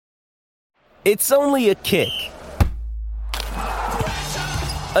It's only a kick,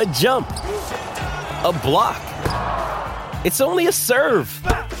 a jump, a block. It's only a serve.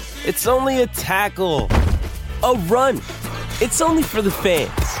 It's only a tackle, a run. It's only for the fans.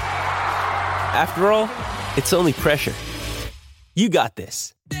 After all, it's only pressure. You got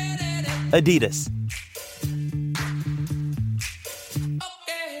this. Adidas.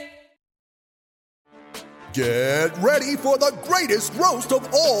 Get ready for the greatest roast of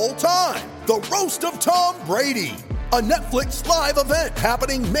all time. The Roast of Tom Brady. A Netflix live event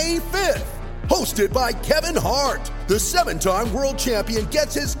happening May 5th. Hosted by Kevin Hart. The 7-time world champion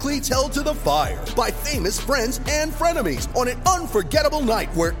gets his cleats held to the fire by famous friends and frenemies on an unforgettable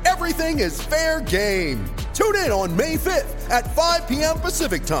night where everything is fair game. Tune in on May 5th at 5 p.m.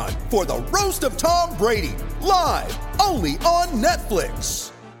 Pacific time for the Roast of Tom Brady. Live only on Netflix.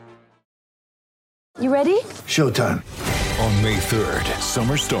 You ready? Showtime. On May 3rd,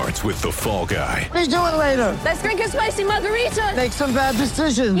 summer starts with The Fall Guy. Let's do it later. Let's drink a spicy margarita. Make some bad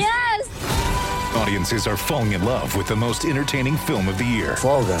decisions. Yes! Audiences are falling in love with the most entertaining film of the year.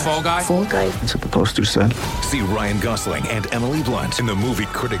 Fall Guy. Fall Guy? Fall Guy. That's what the poster said. See Ryan Gosling and Emily Blunt in the movie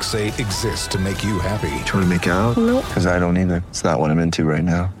critics say exists to make you happy. Trying to make it out? Nope. Because I don't either. It's not what I'm into right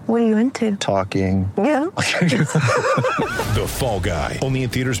now. What are you into? Talking. Yeah. The Fall Guy. Only in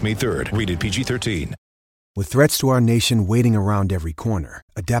theaters May 3rd. Rated PG-13. With threats to our nation waiting around every corner,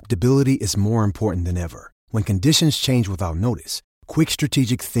 adaptability is more important than ever. When conditions change without notice, quick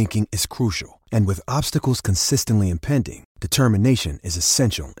strategic thinking is crucial. And with obstacles consistently impending, determination is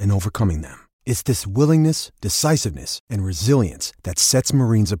essential in overcoming them. It's this willingness, decisiveness, and resilience that sets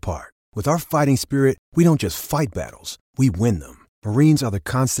Marines apart. With our fighting spirit, we don't just fight battles, we win them. Marines are the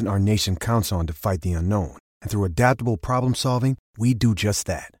constant our nation counts on to fight the unknown. And through adaptable problem solving, we do just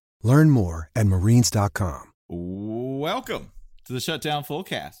that. Learn more at marines.com. Welcome to the Shutdown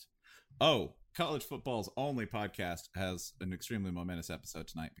Fullcast. Oh, college football's only podcast has an extremely momentous episode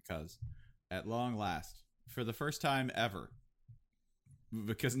tonight because at long last, for the first time ever,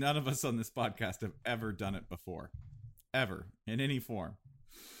 because none of us on this podcast have ever done it before, ever, in any form,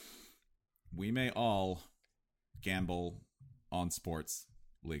 we may all gamble on sports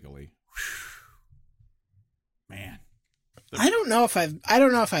legally. Man. I don't know if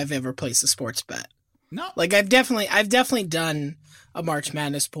I've ever placed a sports bet. No. Like I've definitely done a March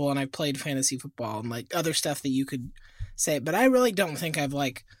Madness pool and I've played fantasy football and like other stuff that you could say, but I really don't think I've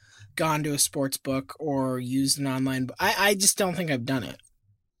like gone to a sports book or used an online I just don't think I've done it.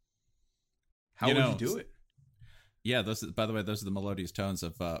 How would you do it? Yeah, by the way, those are the melodious tones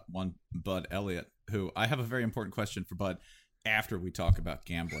of one Bud Elliott, who I have a very important question for Bud after we talk about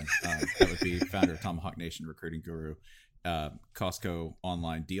gambling. That would be founder of Tomahawk Nation, recruiting guru, Costco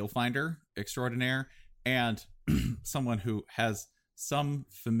online deal finder extraordinaire, and someone who has some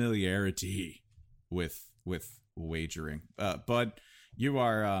familiarity with wagering. Bud, you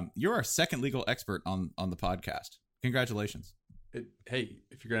are our second legal expert on the podcast. Congratulations. Hey,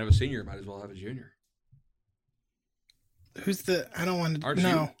 if you're gonna have a senior, might as well have a junior. Who's the? I don't want to. Aren't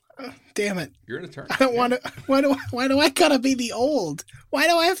no. you? Damn it. You're an attorney. I don't want to. Why do I gotta be the old? Why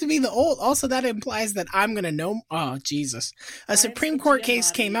do I have to be the old? Also, that implies that I'm gonna know. Oh, Jesus! A Supreme Court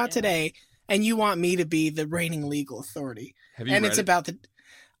case came out today, and you want me to be the reigning legal authority? Have you and read it's it? about the.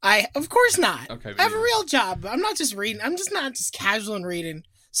 Of course not. Okay, I have a real job. I'm not just reading. I'm just not just casual and reading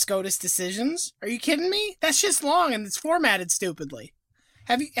SCOTUS decisions. Are you kidding me? That's just long and it's formatted stupidly.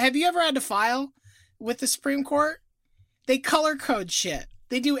 Have you ever had to file with the Supreme Court? They color code shit.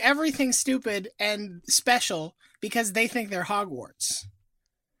 They do everything stupid and special because they think they're Hogwarts.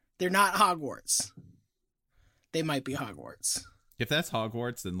 They're not Hogwarts. They might be Hogwarts. If that's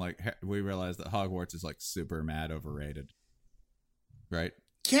Hogwarts, then like we realize that Hogwarts is like super mad overrated, right?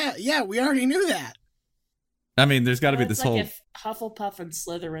 Yeah, we already knew that. I mean, there's got to be It's this like whole. if Hufflepuff and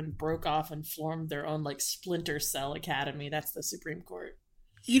Slytherin broke off and formed their own like Splinter Cell Academy. That's the Supreme Court.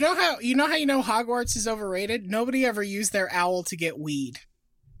 You know how Hogwarts is overrated? Nobody ever used their owl to get weed.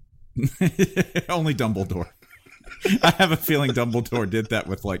 Only Dumbledore. I have a feeling Dumbledore did that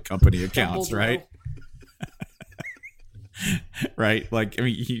with like company accounts, Dumbledore. right? Right? Like, I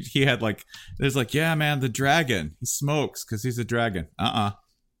mean, he had like, there's like, yeah, man, the dragon. He smokes because he's a dragon.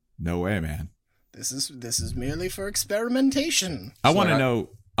 No way, man. This is merely for experimentation. I want to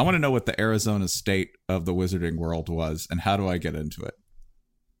know what the Arizona state of the wizarding world was, and how do I get into it?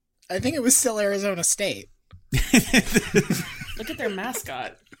 I think it was still Arizona State. Look at their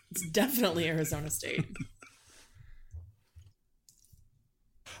mascot. It's definitely Arizona State.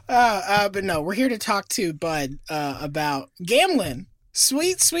 But no, we're here to talk to Bud about gambling.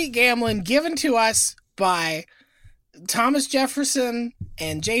 Sweet, sweet gambling given to us by Thomas Jefferson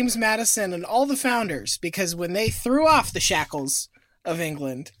and James Madison and all the founders, because when they threw off the shackles of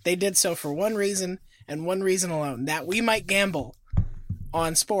England, they did so for one reason and one reason alone, that we might gamble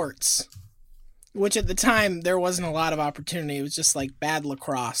on sports, which at the time there wasn't a lot of opportunity. It was just like bad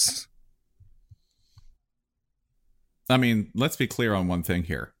lacrosse. I mean, let's be clear on one thing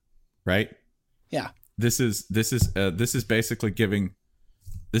here, right? Yeah. This is basically giving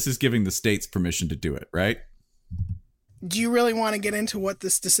the states permission to do it, right? Do you really want to get into what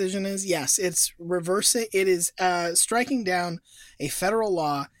this decision is? Yes, it's reverse it. It is striking down a federal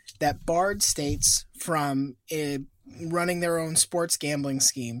law that barred states from running their own sports gambling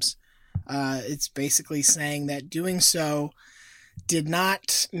schemes. It's basically saying that doing so did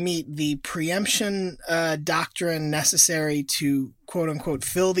not meet the preemption doctrine necessary to, quote unquote,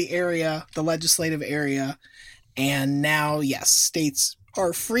 fill the area, the legislative area. And now, yes, states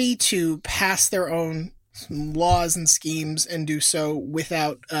are free to pass their own laws and schemes and do so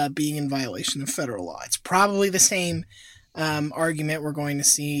without being in violation of federal law. It's probably the same argument we're going to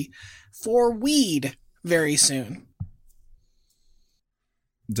see for weed very soon.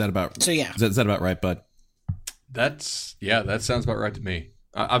 Is that about? So yeah, is that about right, Bud? That sounds about right to me.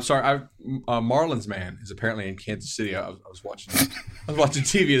 I'm sorry. Marlins Man is apparently in Kansas City. I was watching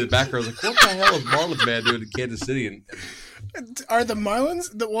TV in the background. I was like, what the hell is Marlins Man doing in Kansas City? And are the Marlins?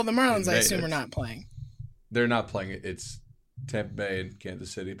 The Marlins, I assume, are not playing. They're not playing it. It's Tampa Bay and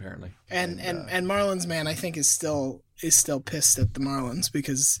Kansas City, apparently. And Marlins Man, I think, is still pissed at the Marlins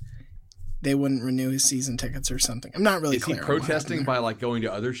because they wouldn't renew his season tickets or something. I'm not really clear. Is he protesting by like going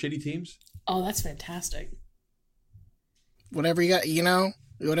to other shitty teams? Oh, that's fantastic. Whatever you got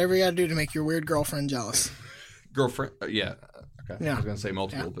to do to make your weird girlfriend jealous. Girlfriend, yeah. Okay. Yeah. I was gonna say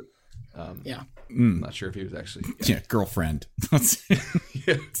multiple, yeah. but yeah. I'm not sure if he was actually. Yeah, girlfriend.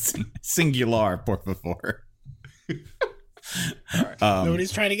 Singular, por favor. All right.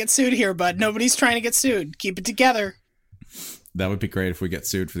 Nobody's trying to get sued here, bud. Nobody's trying to get sued. Keep it together. That would be great if we get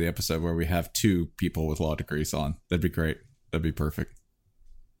sued for the episode where we have two people with law degrees on. That'd be great. That'd be perfect.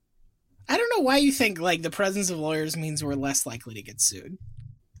 I don't know why you think like the presence of lawyers means we're less likely to get sued.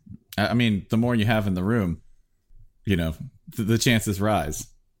 I mean, the more you have in the room, the chances rise.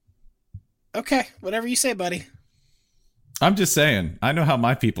 Okay, whatever you say, buddy. I'm just saying, I know how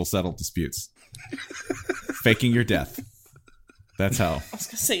my people settle disputes. Faking your death. That's how. I was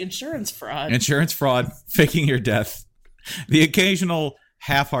going to say insurance fraud. Insurance fraud, faking your death. The occasional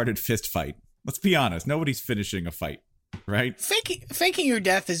half-hearted fist fight. Let's be honest, nobody's finishing a fight, right? Faking your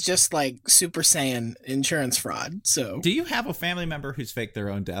death is just like Super Saiyan insurance fraud. So, do you have a family member who's faked their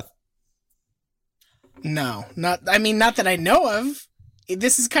own death? No, not that I know of.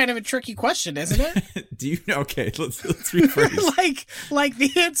 This is kind of a tricky question, isn't it? Do you know? Okay, let's rephrase. like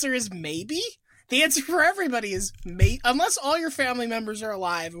the answer is maybe. The answer for everybody is maybe, unless all your family members are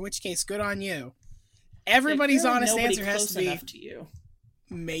alive, in which case, good on you. Everybody's honest answer has to be to you.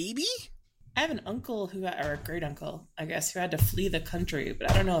 Maybe. I have an uncle or a great uncle, I guess, who had to flee the country, but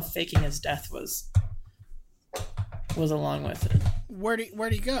I don't know if faking his death was along with it.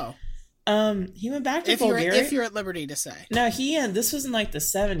 Where'd he go? He went back to Bulgaria. If you're at liberty to say. No, this was in like the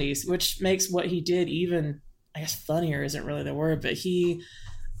 70s, which makes what he did even, I guess, funnier isn't really the word, but he,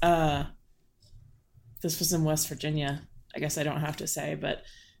 this was in West Virginia. I guess I don't have to say, but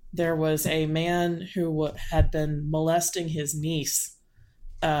there was a man who had been molesting his niece,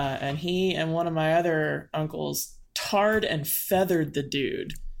 and he and one of my other uncles tarred and feathered the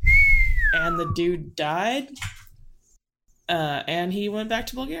dude, and the dude died. And he went back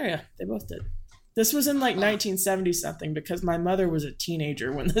to Bulgaria. They both did. This was in like 1970 something because my mother was a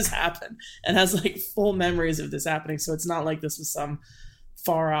teenager when this happened and has like full memories of this happening. So it's not like this was some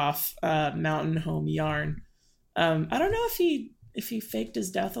far off mountain home yarn. I don't know if he faked his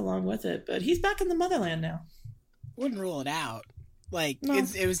death along with it, but he's back in the motherland now. Wouldn't rule it out. Like No.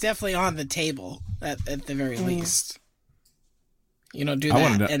 it was definitely on the table at the very least. Do I that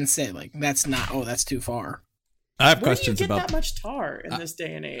wanted to- and say like that's too far. I have Where questions do you get about that much tar in this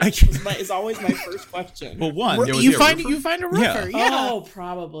day and I- age? Is always my first question. Well, one, You find a roofer. Yeah. Oh,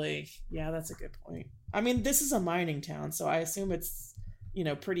 probably. Yeah, that's a good point. I mean, this is a mining town, so I assume it's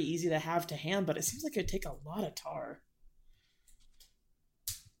pretty easy to have to hand, but it seems like it'd take a lot of tar.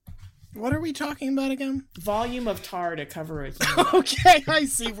 What are we talking about again? Volume of tar to cover a human. Okay, I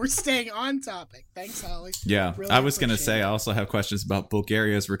see. We're staying on topic. Thanks, Holly. yeah. Really I was going to appreciate say it. I also have questions about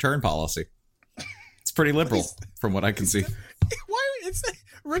Bulgaria's return policy. It's pretty liberal from what I can see. Why it's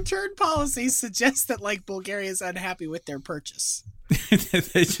return policies suggest that like Bulgaria is unhappy with their purchase.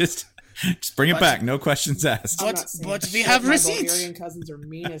 They just bring it back. No questions asked. I'm not saying But we shit. have My receipts. Bulgarian cousins are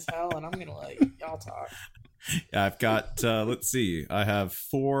mean as hell, and I'm gonna let y'all talk. I've got, let's see, I have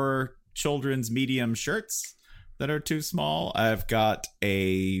 4 children's medium shirts that are too small. I've got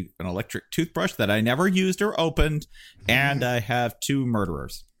an electric toothbrush that I never used or opened, and I have 2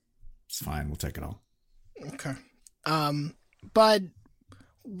 murderers. It's fine. We'll take it all. Okay. Bud,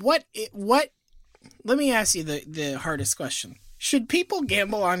 what, let me ask you the hardest question. Should people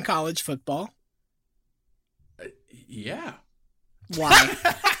gamble on college football? Yeah. Why?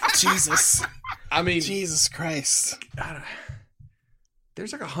 Jesus. I mean, Jesus Christ. God,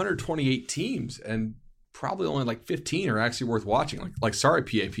 there's like 128 teams, and probably only like 15 are actually worth watching. Like sorry,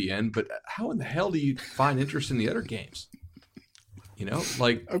 PAPN, but how in the hell do you find interest in the other games? You know,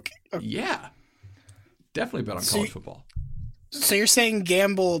 like, okay. Yeah, definitely bet on college football. So you're saying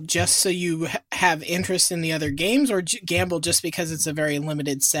gamble just so you have interest in the other games, or gamble just because it's a very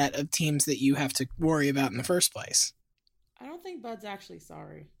limited set of teams that you have to worry about in the first place? I don't think Bud's actually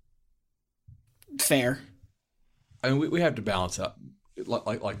sorry. Fair. I mean, we have to balance up,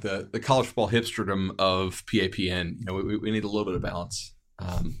 like the college football hipsterdom of PAPN. You know, we need a little bit of balance.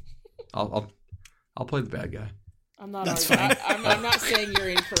 I'll play the bad guy. I'm not. I'm not saying you're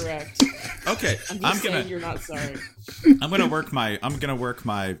incorrect. Okay, I'm saying you're not sorry. I'm gonna work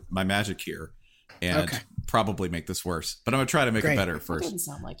my magic here, and probably make this worse. But I'm gonna try to make it better first. That doesn't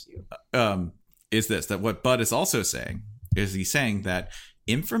sound like you. Is that what Bud is also saying? Is he saying that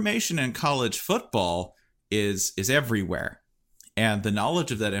information in college football is everywhere, and the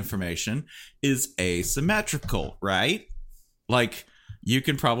knowledge of that information is asymmetrical, right? Like, you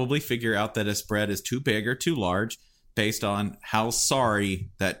can probably figure out that a spread is too big or too large based on how sorry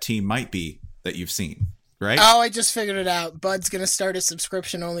that team might be that you've seen, right? Oh, I just figured it out. Bud's going to start a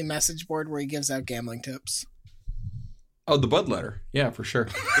subscription-only message board where he gives out gambling tips. Oh, the Bud letter. Yeah, for sure.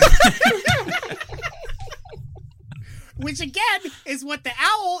 Which, again, is what the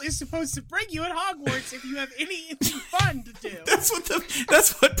owl is supposed to bring you at Hogwarts if you have anything fun to do.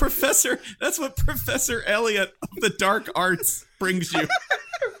 That's what Professor Elliot of the Dark Arts brings you.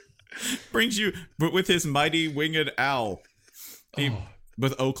 Brings you with his mighty winged owl.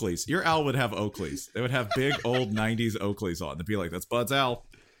 With Oakleys. Your owl would have Oakleys. They would have big old 90s Oakleys on. They'd be like, that's Bud's owl.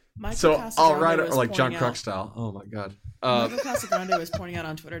 I'll write it like John Kruk style. Oh my God. Michael Casagrande was pointing out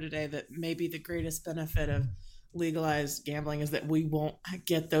on Twitter today that maybe the greatest benefit of legalized gambling is that we won't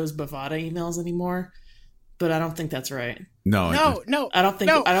get those Bovada emails anymore. But I don't think that's right. No. I don't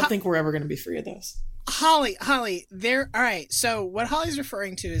think we're ever going to be free of those. Holly, all right. So what Holly's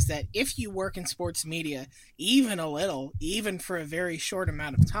referring to is that if you work in sports media, even a little, even for a very short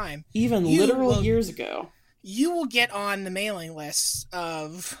amount of time, years ago, you will get on the mailing lists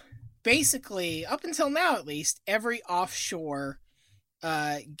of basically, up until now at least, every offshore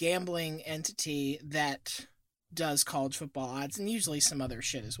gambling entity that does college football odds, and usually some other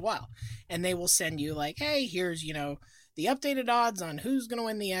shit as well. And they will send you like, hey, here's, the updated odds on who's going to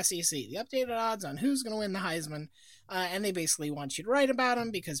win the SEC, the updated odds on who's going to win the Heisman, and they basically want you to write about them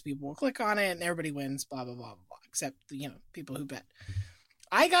because people will click on it and everybody wins, blah, blah, blah, blah, blah, except, people who bet.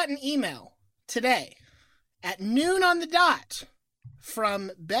 I got an email today at noon on the dot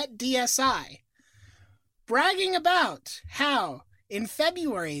from BetDSI bragging about how in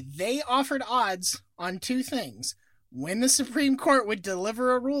February they offered odds on 2 things: when the Supreme Court would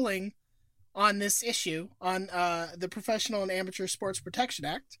deliver a ruling on this issue, on the Professional and Amateur Sports Protection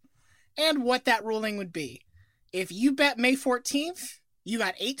Act, and what that ruling would be. If you bet May 14th, you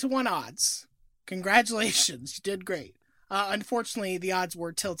got 8-1 odds. Congratulations, you did great. Unfortunately, the odds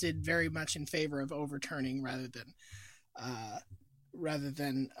were tilted very much in favor of overturning rather than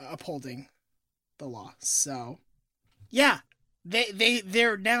upholding the law. So, yeah,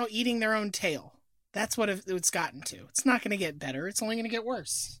 they're now eating their own tail. That's what it's gotten to. It's not going to get better. It's only going to get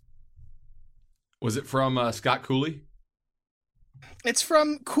worse. Was it from Scott Cooley? It's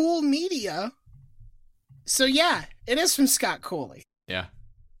from Cool Media. So yeah, it is from Scott Cooley. Yeah.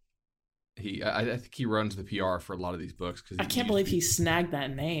 I think he runs the PR for a lot of these books. I can't believe he snagged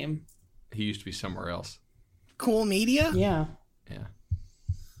that name. He used to be somewhere else. Cool Media? Yeah. Yeah.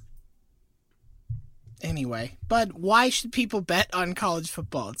 Anyway, Bud, why should people bet on college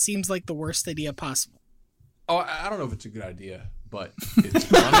football? It seems like the worst idea possible. Oh, I don't know if it's a good idea, but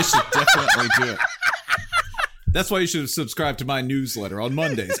it's I should definitely do it. That's why you should subscribe to my newsletter on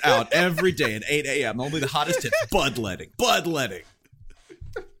Mondays, out every day at 8 a.m. Only the hottest tips. Budletting.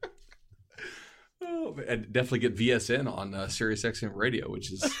 Oh, and definitely get VSN on SiriusXM Radio,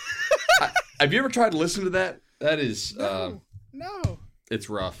 which is... have you ever tried to listen to that? That is... No. It's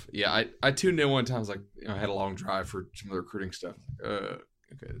rough. Yeah, I tuned in one time. I was like, I had a long drive for some of the recruiting stuff.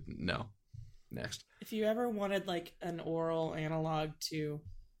 Okay, no. Next. If you ever wanted like an oral analog to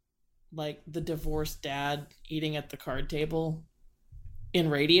like the divorced dad eating at the card table in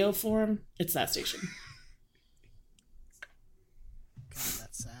radio form, it's that station. God,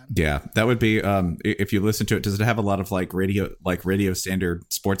 that's sad. Yeah, that would be if you listen to it, does it have a lot of like radio standard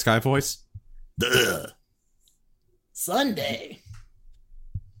sports guy voice? Sunday.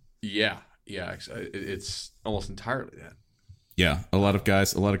 Yeah, it's almost entirely that. Yeah, a lot of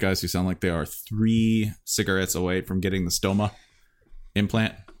guys who sound like they are 3 cigarettes away from getting the stoma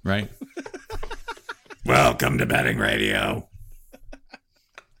implant, right? Welcome to betting radio.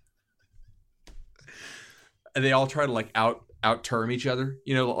 And they all try to like out term each other,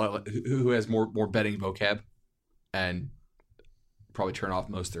 you know, like, who has more betting vocab, and probably turn off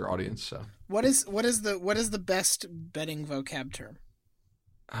most of their audience. So what is the best betting vocab term?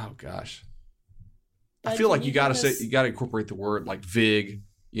 Oh gosh, Bud, I feel like can you gotta give us- say, you gotta incorporate the word like vig,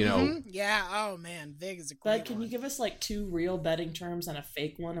 you know. Mhm. Yeah. Oh man, Vig is a great Bud, can one. you give us like 2 real betting terms and a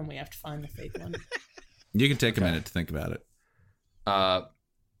fake one, and we have to find the fake one? You can take a minute to think about it. Hold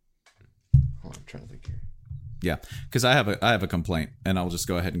on, I'm trying to think here. Yeah, because I have a complaint, and I'll just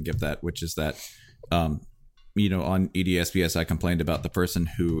go ahead and give that, which is that, you know, on EDSBS, I complained about the person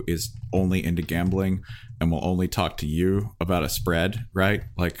who is only into gambling and will only talk to you about a spread, right?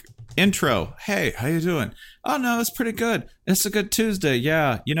 Like, intro, hey, how you doing? Oh no, it's pretty good. It's a good Tuesday.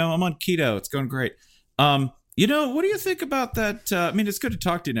 Yeah, you know, I'm on keto. It's going great. You know, what do you think about that? I mean, it's good to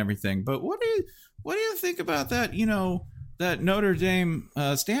talk to you and everything, but what do you think about that? You know, that Notre Dame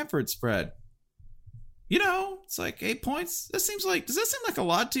Stanford spread? You know, it's like 8 points. Does that seem like a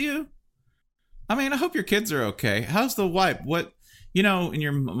lot to you? I mean, I hope your kids are okay. How's the wife? What, you know, and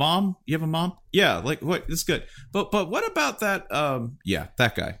your mom? You have a mom? Yeah, like what? It's good. But what about that? Yeah,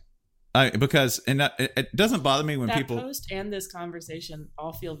 that guy. It doesn't bother me when that people post and this conversation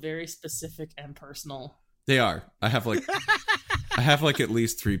all feel very specific and personal. They are. I have like at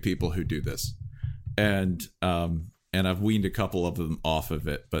least 3 people who do this, and I've weaned a couple of them off of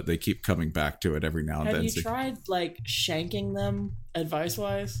it, but they keep coming back to it every now and then. Have you tried like shanking them advice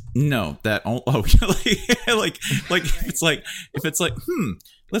wise? No, that like if it's like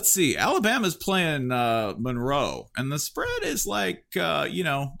let's see, Alabama's playing Monroe, and the spread is like 12.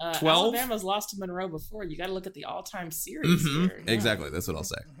 Alabama's lost to Monroe before. You got to look at the all-time series. Here. Yeah. Exactly, that's what I'll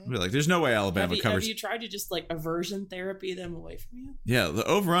say. Be like, there's no way Alabama covers. Have you tried to just like aversion therapy them away from you? Yeah, the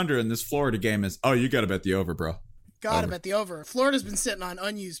over/under in this Florida game is you got to bet the over, bro. Got to bet the over. Florida's been sitting on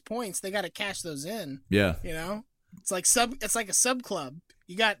unused points. They got to cash those in. Yeah, you know, it's like a sub club.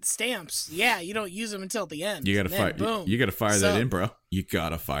 You got stamps. Yeah, you don't use them until the end. You got to fire. Boom. You got to fire that in, bro. You got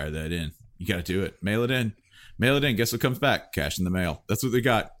to fire that in. You got to do it. Mail it in. Mail it in. Guess what comes back? Cash in the mail. That's what they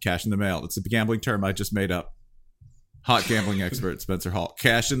got. Cash in the mail. It's a gambling term I just made up. Hot gambling expert Spencer Hall.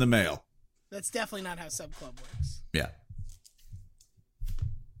 Cash in the mail. That's definitely not how sub club works. Yeah.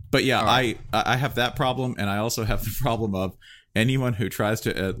 But yeah, right. I have that problem, and I also have the problem of anyone who tries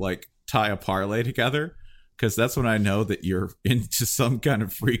to tie a parlay together, because that's when I know that you're into some kind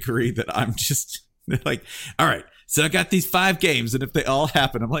of freakery that I'm just like, all right, so I got these 5 games, and if they all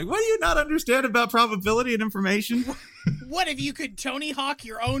happen, I'm like, what do you not understand about probability and information? What if you could Tony Hawk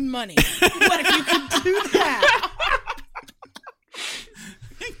your own money? What if you could do that?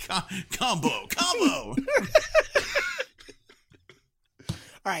 Combo.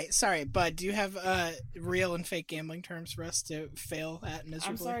 All right, sorry, Bud. Do you have real and fake gambling terms for us to fail at miserably?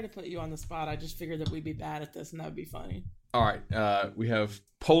 I'm sorry to put you on the spot. I just figured that we'd be bad at this, and that would be funny. All right, we have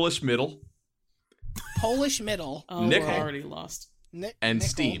Polish middle. Polish middle. Oh, Nickel. we're already lost. And Nickel.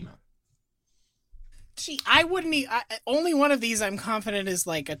 Steam. Gee, I wouldn't. Only one of these I'm confident is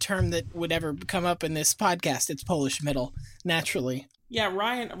like a term that would ever come up in this podcast. It's Polish middle, naturally. Yeah,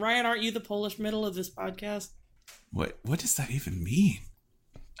 Ryan, aren't you the Polish middle of this podcast? What does that even mean?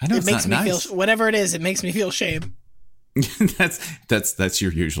 I know It it's makes not me nice. feel whatever it is. It makes me feel shame. that's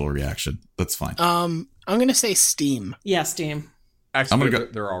your usual reaction. That's fine. I'm gonna say Steam. Yeah, Steam. Actually, I'm gonna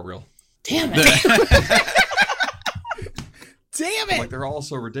go. They're all real. Damn it! Damn it! Like they're all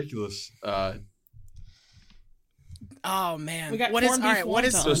so ridiculous. Oh man, We got what is all corned beef right? What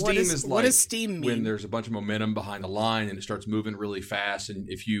is wonton. So Steam is what like does Steam mean? when there's a bunch of momentum behind the line and it starts moving really fast, and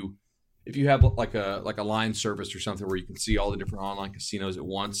if you have like a line service or something where you can see all the different online casinos at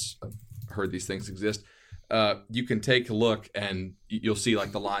once, I've heard these things exist. You can take a look and you'll see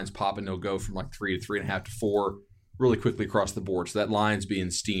like the lines pop, and they'll go from like 3 to 3.5 to 4 really quickly across the board. So that line's being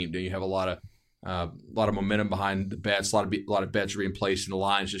steamed, and you have a lot of momentum behind the bets. A lot of bets are being placed, and the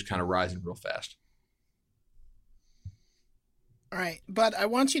line's just kind of rising real fast. All right, but I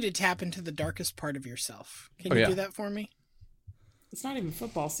want you to tap into the darkest part of yourself. Can you do that for me? It's not even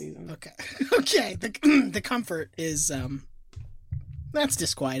football season. Okay. Okay. The comfort is That's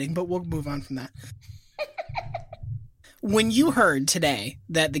disquieting, but we'll move on from that. When you heard today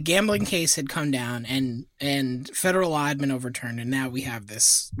that the gambling case had come down and federal law had been overturned, and now we have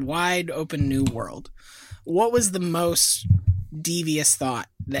this wide open new world, what was the most devious thought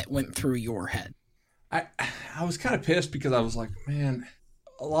that went through your head? I was kind of pissed because I was like, man,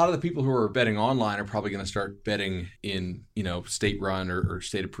 a lot of the people who are betting online are probably going to start betting in, state-run or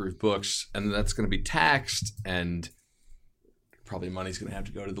state-approved books, and that's going to be taxed, and probably money's going to have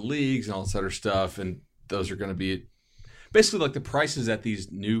to go to the leagues and all this other stuff, and those are going to be basically like the prices at these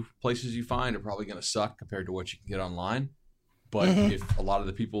new places you find are probably going to suck compared to what you can get online. But if a lot of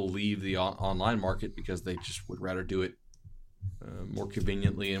the people leave the online market because they just would rather do it more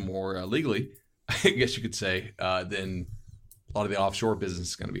conveniently and more legally, I guess you could say, then a lot of the offshore business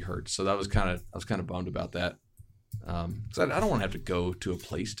is going to be hurt. So I was kind of bummed about that. So I don't want to have to go to a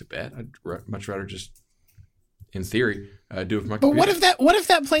place to bet. I'd much rather just, in theory, do it from my computer. But what if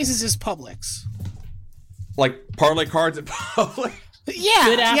that place is just Publix? Like parlay cards at Publix? Yeah.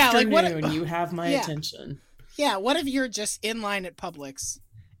 Good afternoon. afternoon. You have my attention. Yeah. What if you're just in line at Publix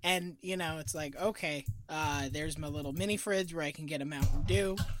and, it's like, okay, there's my little mini fridge where I can get a Mountain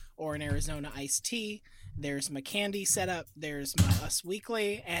Dew or an Arizona iced tea. There's my candy set up. There's my Us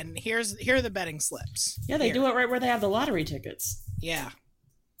Weekly. And here are the betting slips. Yeah, they do it right where they have the lottery tickets. Yeah.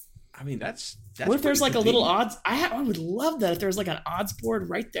 I mean, that's what if there's like a little odds? I would love that if there's like an odds board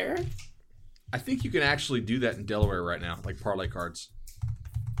right there. I think you can actually do that in Delaware right now, like parlay cards.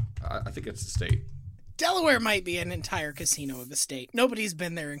 I think it's the state. Delaware might be an entire casino of a state. Nobody's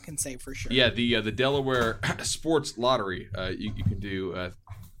been there and can say for sure. Yeah, the Delaware sports lottery, you can do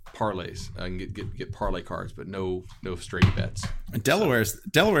parlays and get parlay cards, but no straight bets.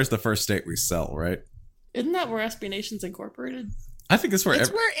 Delaware's the first state we sell, right? Isn't that where SB Nation's incorporated? I think it's where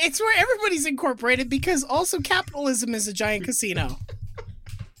it's where everybody's incorporated because also capitalism is a giant casino.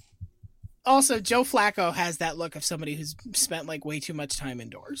 Also, Joe Flacco has that look of somebody who's spent like way too much time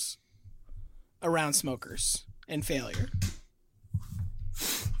indoors around smokers and failure.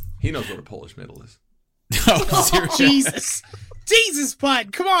 He knows what a Polish middle is. Oh, Jesus,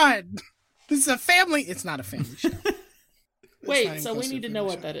 bud, come on. This is a family. It's not a family show. Wait, so we need to know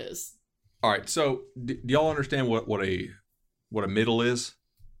what that is. All right, so do y'all understand what a middle is?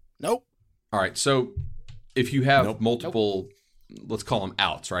 Nope. All right, so if you have multiple, let's call them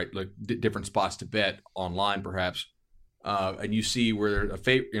outs, right? Like different spots to bet online, perhaps, and you see where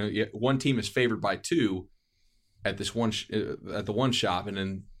one team is favored by 2 at this at the one shop, and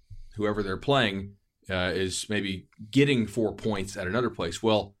then whoever they're playing is maybe getting 4 points at another place.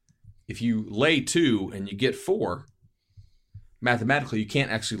 Well, if you lay 2 and you get 4, mathematically you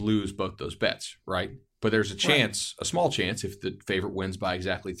can't actually lose both those bets, right? But there's a chance, a small chance, if the favorite wins by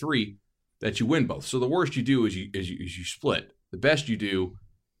exactly 3, that you win both. So the worst you do is you split. The best you do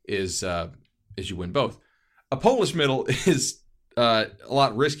is you win both. A Polish middle is a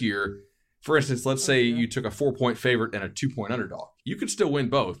lot riskier. For instance, let's say you took a 4-point favorite and a 2-point underdog. You could still win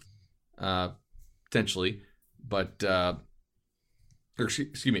both, potentially, but but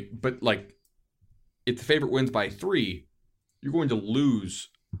like if the favorite wins by 3, you're going to lose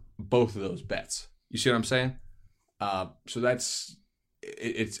both of those bets. You see what I'm saying? So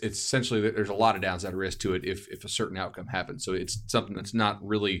it's essentially that there's a lot of downside risk to it if a certain outcome happens. So it's something that's not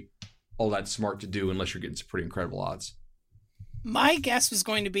really all that smart to do unless you're getting some pretty incredible odds. My guess was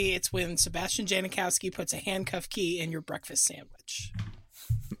going to be it's when Sebastian Janikowski puts a handcuff key in your breakfast sandwich.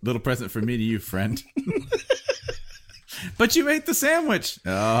 Little present for me to you, friend. But you ate the sandwich.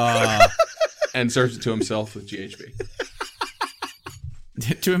 Oh. And serves it to himself with GHB.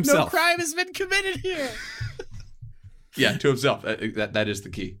 To himself. No crime has been committed here. Yeah, to himself. That is the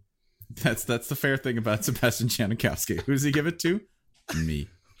key. That's the fair thing about Sebastian Janikowski. Who does he give it to? Me.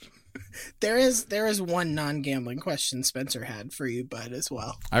 There is one non-gambling question Spencer had for you, Bud, as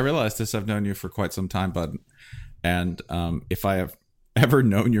well. I realize this. I've known you for quite some time, Bud. And if I have ever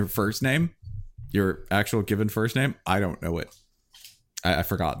known your first name, your actual given first name, I don't know it. I've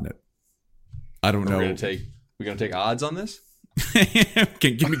forgotten it. I don't know. We're gonna take odds on this.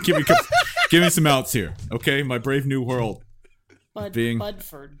 Okay, give me some outs here, okay? My brave new world.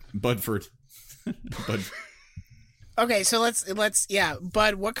 Budford. Bud. Okay, so let's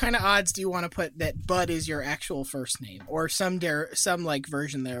Bud, what kind of odds do you want to put that Bud is your actual first name or some like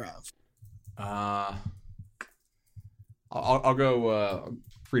version thereof? I'll go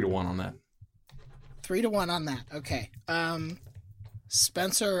 3-1 on that. 3-1 on that. Okay.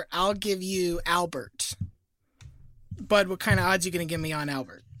 Spencer, I'll give you Albert. Bud, what kind of odds are you going to give me on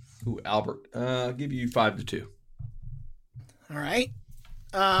Albert? Ooh, Albert. I'll give you 5-2. All right.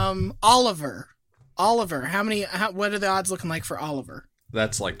 Oliver. Oliver. What are the odds looking like for Oliver?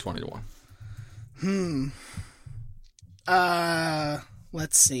 That's like 20 to 1.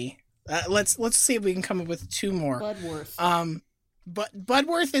 Let's see. Let's see if we can come up with two more. Budworth. But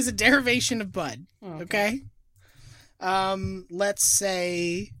Budworth is a derivation of Bud. Oh, okay. Let's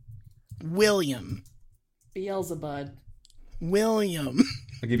say William. Beelzebub. William.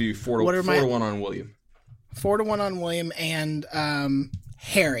 I'll give you 4 to 1 on William. 4 to 1 on William and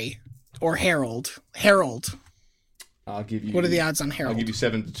Harry or Harold. Harold. I'll give you. What are the odds on Harold? I'll give you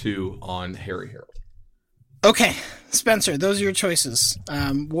 7 to 2 on Harry Harold. Okay, Spencer, those are your choices.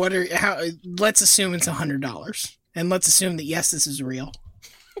 Let's assume it's $100, and let's assume that yes, this is real.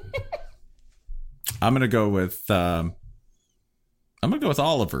 I'm gonna go with Oliver,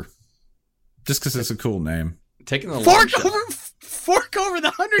 just because it's a cool name. Taking the fork over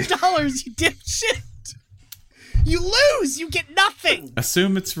the $100, you dipshit. You lose. You get nothing.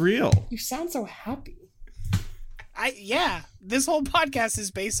 Assume it's real. You sound so happy. This whole podcast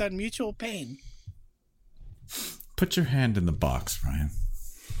is based on mutual pain. Put your hand in the box, Ryan.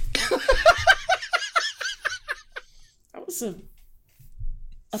 That was a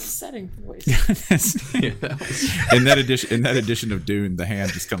upsetting voice. In that edition of Dune, the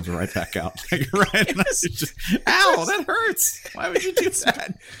hand just comes right back out. Like, Ryan, just, ow, that hurts. Why would you do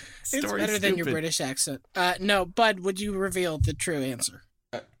that? It's better than your British accent. No, Bud, would you reveal the true answer?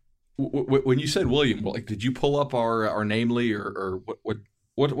 When you said William, like, did you pull up our Namely or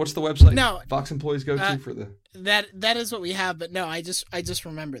what's the website? No, Fox employees go to for the that is what we have. But no, I just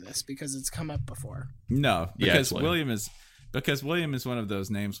remember this because it's come up before. No, because William is one of those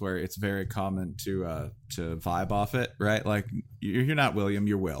names where it's very common to vibe off it, right? Like you're not William,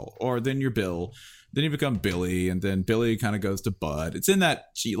 you're Will, or then you're Bill, then you become Billy, and then Billy kind of goes to Bud. It's in that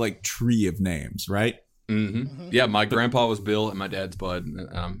like tree of names, right? Mm-hmm. Yeah, my grandpa was Bill and my dad's Bud, and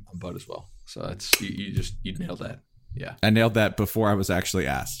I'm Bud as well. So that's you nailed that. Yeah, I nailed that before I was actually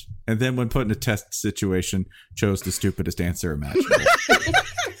asked, and then when put in a test situation, chose the stupidest answer imaginable.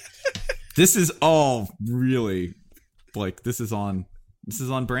 This is all really like this is on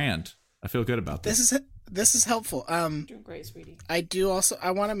brand. I feel good about this. This is helpful. Doing great, sweetie. I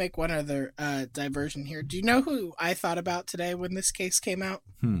want to make one other diversion here. Do you know who I thought about today when this case came out?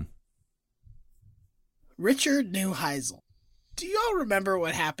 Richard Neuheisel. Do you all remember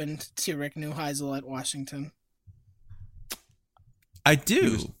what happened to Rick Neuheisel at Washington? I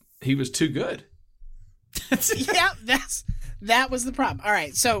do. He was too good. Yeah, that was the problem. All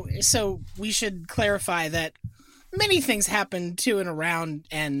right, so we should clarify that many things happened to and around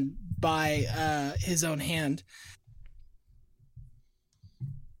and by his own hand.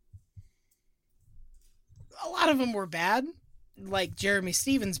 A lot of them were bad, like Jeremy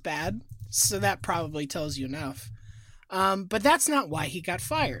Stevens bad, so that probably tells you enough. But that's not why he got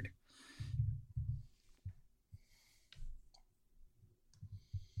fired.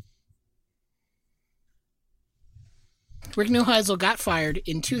 Rick Neuheisel got fired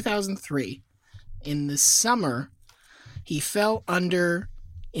in 2003. In the summer, he fell under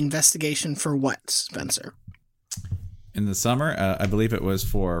investigation for what, Spencer? In the summer, I believe it was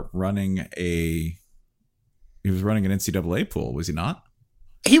for running He was running an NCAA pool, was he not?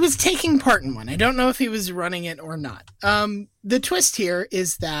 He was taking part in one. I don't know if he was running it or not. The twist here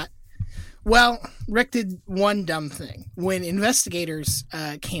is that, well, Rick did one dumb thing. When investigators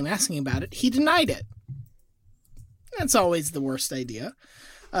came asking about it, he denied it. That's always the worst idea,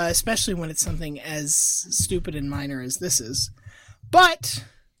 especially when it's something as stupid and minor as this is. But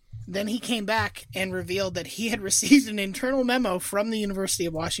then he came back and revealed that he had received an internal memo from the University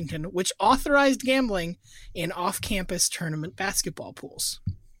of Washington which authorized gambling in off-campus tournament basketball pools.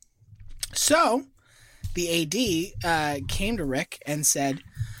 So the AD came to Rick and said,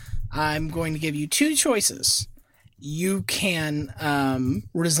 I'm going to give you two choices. You can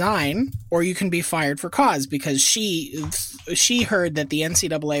resign or you can be fired for cause, because she heard that the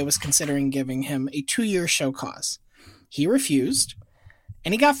NCAA was considering giving him a 2-year show cause. He refused,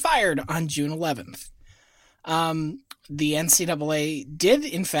 and he got fired on June 11th. The NCAA did,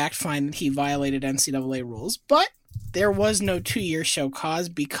 in fact, find that he violated NCAA rules, but there was no 2-year show cause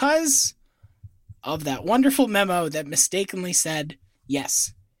because of that wonderful memo that mistakenly said,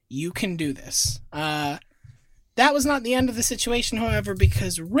 yes, you can do this. That was not the end of the situation, however,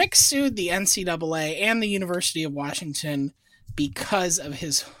 because Rick sued the NCAA and the University of Washington because of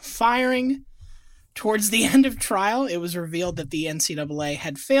his firing. Towards the end of trial, it was revealed that the NCAA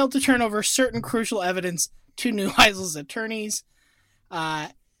had failed to turn over certain crucial evidence to Neuheisel's attorneys. The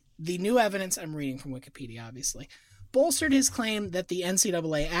new evidence, I'm reading from Wikipedia, obviously, bolstered his claim that the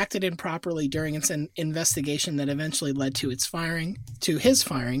NCAA acted improperly during its investigation that eventually led to his firing,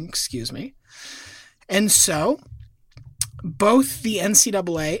 And so, both the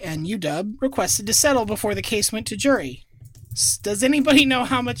NCAA and UW requested to settle before the case went to jury. Does anybody know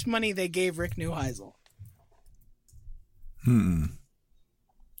how much money they gave Rick Neuheisel? $400.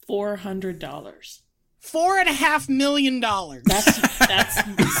 $4.5 million.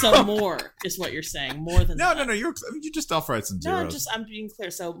 That's so more is what you're saying. More than that. No. You just off-right some zeros. I'm being clear.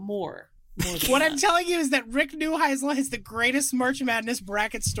 So more What I'm telling you is that Rick Neuheisel has the greatest March Madness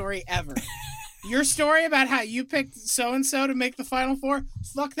bracket story ever. Your story about how you picked so-and-so to make the Final Four?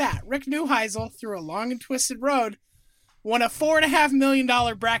 Fuck that. Rick Neuheisel, through a long and twisted road, won a $4.5 million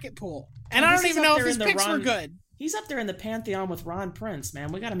bracket pool. And I don't even know if his picks were good. He's up there in the pantheon with Ron Prince,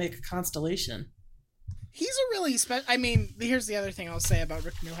 man. We got to make a constellation. He's a really I mean, here's the other thing I'll say about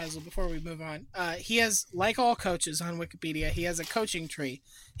Rick Neuheisel before we move on. He has, like all coaches on Wikipedia, he has a coaching tree.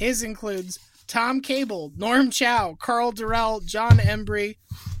 His includes Tom Cable, Norm Chow, Carl Durrell, John Embry,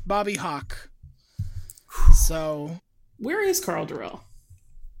 Bobby Hawk. So, where is Carl Durrell?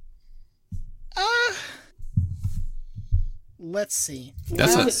 Let's see.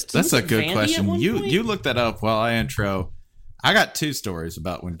 That's a good question. You looked that up while I intro. I got two stories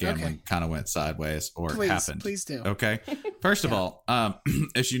about when gambling kind of went sideways or happened. Please do. Okay. First of all,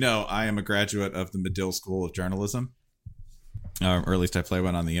 as you know, I am a graduate of the Medill School of Journalism, or at least I play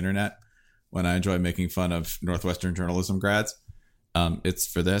one on the internet when I enjoy making fun of Northwestern journalism grads. It's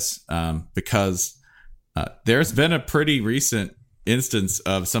for this because there's been a pretty recent instance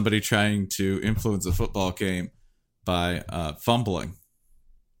of somebody trying to influence a football game by fumbling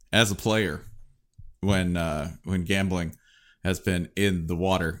as a player when gambling has been in the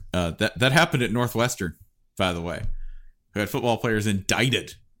water. That happened at Northwestern, by the way, who had football players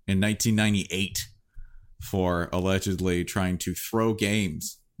indicted in 1998 for allegedly trying to throw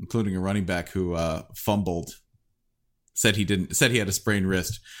games, including a running back who fumbled. Said he had a sprained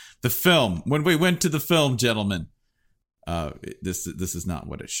wrist. The film, when we went to the film, gentlemen, this is not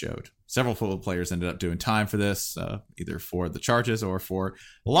what it showed. Several football players ended up doing time for this, either for the charges or for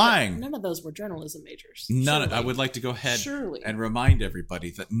lying. None of those were journalism majors. I would like to go ahead and remind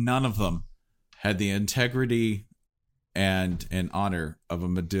everybody that none of them had the integrity and honor of a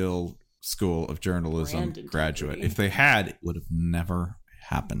Medill School of Journalism graduate. If they had, it would have never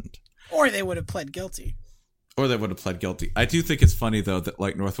happened. Or they would have pled guilty. I do think it's funny, though, that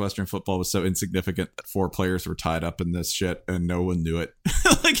like Northwestern football was so insignificant that 4 players were tied up in this shit and no one knew it.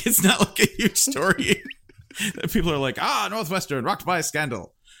 Like, it's not like a huge story. People are like, Northwestern rocked by a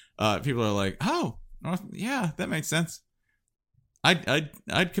scandal. People are like, yeah, that makes sense.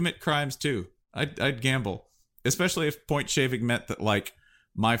 I'd commit crimes too. I'd gamble, especially if point shaving meant that like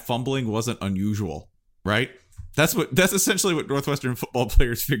my fumbling wasn't unusual, right? That's essentially what Northwestern football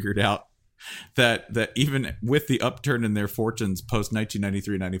players figured out. That even with the upturn in their fortunes post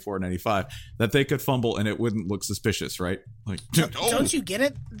 1993, 94, 95, that they could fumble and it wouldn't look suspicious, right? Like, don't you get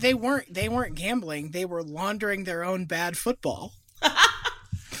it? They weren't gambling. They were laundering their own bad football.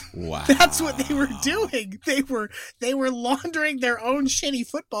 Wow. That's what they were doing. They were laundering their own shitty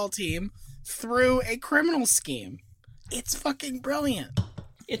football team through a criminal scheme. It's fucking brilliant.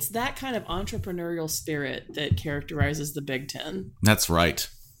 It's that kind of entrepreneurial spirit that characterizes the Big Ten. That's right.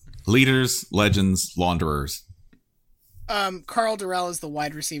 Leaders, legends, launderers. Carl Durrell is the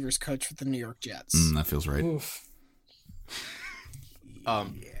wide receivers coach for the New York Jets. That feels right. Oof.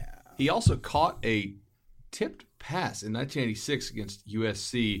 He also caught a tipped pass in 1986 against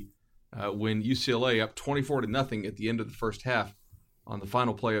USC when UCLA, up 24-0 at the end of the first half, on the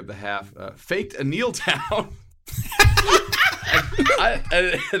final play of the half, faked a kneel down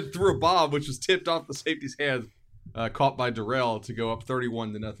and threw a bomb, which was tipped off the safety's hands. Caught by Durrell to go up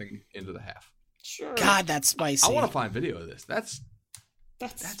 31-0 into the half. Sure. God, that's spicy. I want to find video of this. That's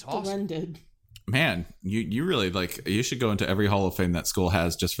awesome. Splendid. Man, you really you should go into every Hall of Fame that school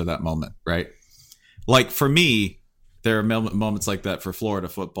has just for that moment, right? Like for me, there are moments like that for Florida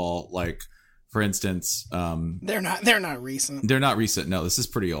football. Like for instance, they're not recent. They're not recent. No, this is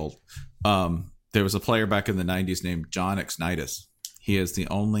pretty old. There was a player back in the 90s named John Xnitis. He is the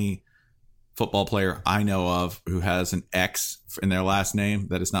only football player I know of who has an X in their last name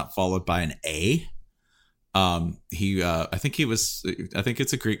that is not followed by an A. I think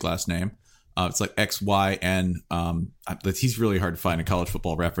it's a Greek last name. It's like XYN. He's really hard to find in College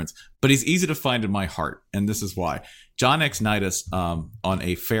Football Reference, but he's easy to find in my heart. And this is why. John Xnitis, on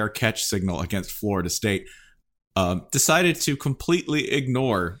a fair catch signal against Florida State, decided to completely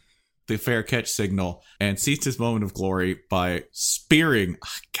ignore the fair catch signal and seized his moment of glory by spearing.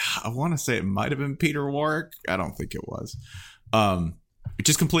 I want to say it might have been Peter Warwick. I don't think it was. It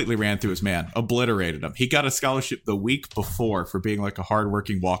just completely ran through his man, obliterated him. He got a scholarship the week before for being like a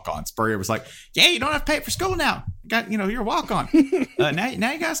hardworking walk-on. Spurrier was like, "Yeah, you don't have to pay for school now. You're a walk-on. Now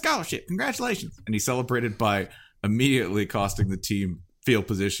you got a scholarship. Congratulations!" And he celebrated by immediately costing the team field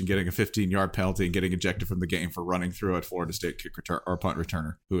position, getting a 15-yard penalty, and getting ejected from the game for running through at Florida State kick return or punt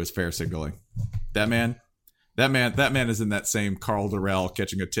returner who was fair signaling. That man is in that same Carl Durrell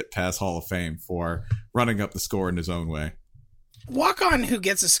catching a tip pass Hall of Fame for running up the score in his own way. Walk-on who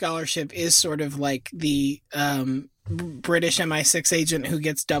gets a scholarship is sort of like the British MI6 agent who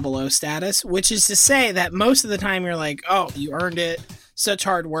gets 00 status, which is to say that most of the time you're like, oh, you earned it, such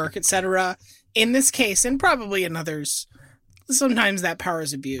hard work, etc. In this case, and probably in others, sometimes that power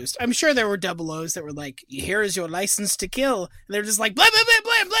is abused. I'm sure there were 00s that were like, here is your license to kill. And they're just like, blam, blam,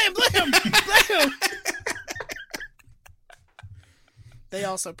 blam, blam, blam, blam, blam. They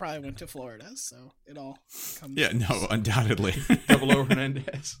also probably went to Florida, so it all comes. Yeah, no, undoubtedly. 00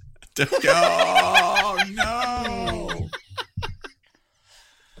 Hernandez. Oh, no.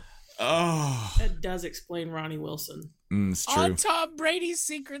 Oh. That does explain Ronnie Wilson. It's true. On Tom Brady's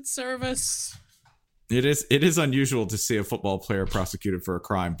Secret Service. It is unusual to see a football player prosecuted for a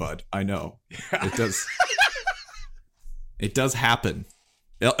crime, bud. I know. It does. It does happen.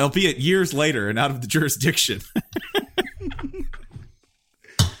 Albeit years later and out of the jurisdiction.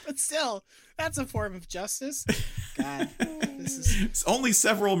 But still, that's a form of justice. God, this is... It's only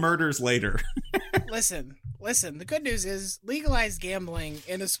several murders later. Listen. The good news is legalized gambling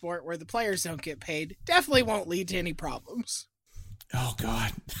in a sport where the players don't get paid definitely won't lead to any problems. Oh,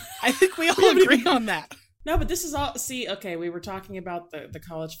 God. I think we all agree on that. No, but this is all... See, okay, we were talking about the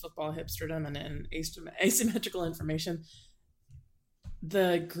college football hipsterdom and asymmetrical information.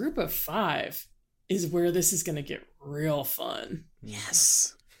 The group of 5 is where this is going to get real fun.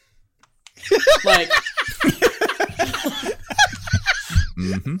 Yes. Like...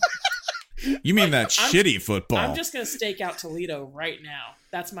 Mm-hmm. You mean that shitty football? I'm just going to stake out Toledo right now.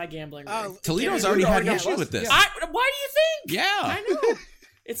 That's my gambling ring. Toledo's already had an issue with this. Why do you think? Yeah. I know.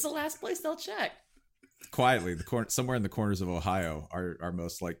 It's the last place they'll check. Quietly, somewhere in the corners of Ohio are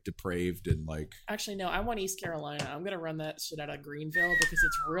most like depraved and like... Actually, no, I want East Carolina. I'm going to run that shit out of Greenville because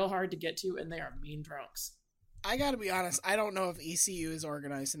it's real hard to get to and they are mean drunks. I got to be honest. I don't know if ECU is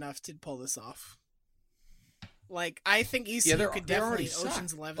organized enough to pull this off. Like, I think ECU could definitely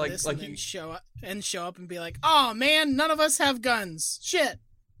Ocean's 11 this and then show up and be like, oh man, none of us have guns. Shit.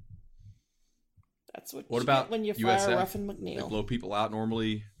 That's what you about get when you USF? fire Ruffin McNeil. They blow people out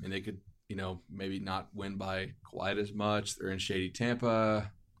normally, and they could, maybe not win by quite as much. They're in shady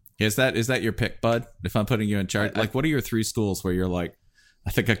Tampa. Is that your pick, bud? If I'm putting you in charge, what are your 3 schools where you're like,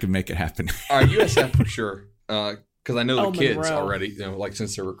 I think I can make it happen? All right, USF for sure, because I know the kids Monroe. already. Like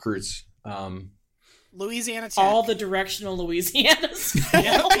since they're recruits. Louisiana Tech. All the directional Louisianas.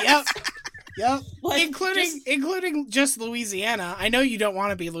 Yep. Like, including just Louisiana. I know you don't want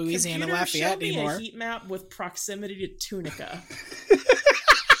to be Louisiana Lafayette anymore. Show me a heat map with proximity to Tunica.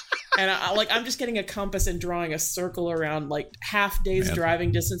 And I'm just getting a compass and drawing a circle around like half day's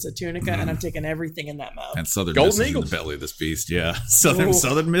driving distance of Tunica, and I'm taking everything in that map. And Southern Golden Miss is in Eagles. the belly of this beast, yeah.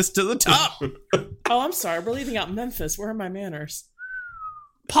 Southern Miss to the top. Oh, I'm sorry. We're leaving out Memphis. Where are my manners?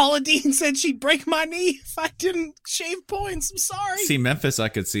 Paula Dean said she'd break my knee if I didn't shave points. I'm sorry. See, Memphis, I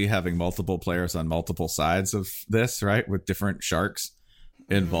could see having multiple players on multiple sides of this, right? With different sharks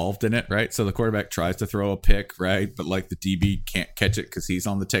involved in it, right? So the quarterback tries to throw a pick, right? But like the DB can't catch it because he's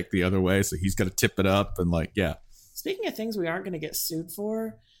on the take the other way. So he's got to tip it up and like, yeah. Speaking of things we aren't going to get sued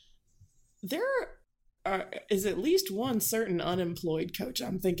for, there is at least one certain unemployed coach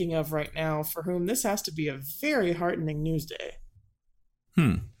I'm thinking of right now for whom this has to be a very heartening news day.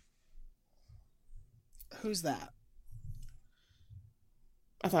 Who's that?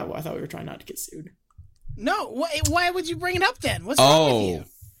 I thought we were trying not to get sued. No, why would you bring it up then? What's wrong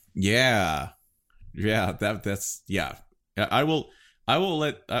with you? Yeah. That's I will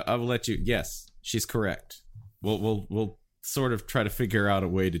let you. Yes, she's correct. We'll sort of try to figure out a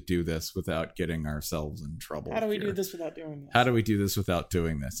way to do this without getting ourselves in trouble. How do we do this without doing this? How do we do this without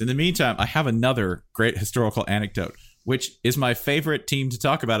doing this? In the meantime, I have another great historical anecdote, which is my favorite team to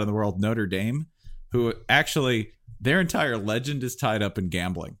talk about in the world, Notre Dame, who actually, their entire legend is tied up in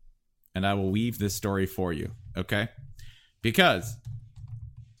gambling. And I will weave this story for you, okay? Because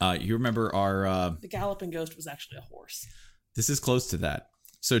you remember our... the Galloping Ghost was actually a horse. This is close to that.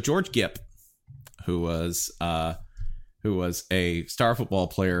 So George Gipp, who was a star football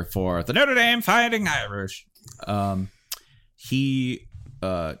player for the Notre Dame Fighting Irish, he...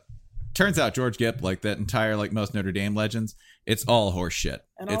 turns out George Gipp, like that entire, like most Notre Dame legends, it's all horse shit.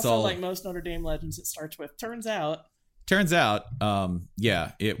 And it's also, all like most Notre Dame legends, it starts with, turns out. turns out,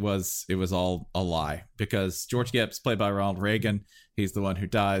 it was all a lie, because George Gibbs, played by Ronald Reagan, he's the one who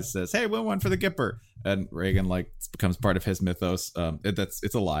dies, says, "Hey, win one for the Gipper," and Reagan becomes part of his mythos.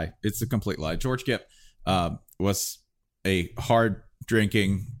 It's a lie. It's a complete lie. George Gipp was a hard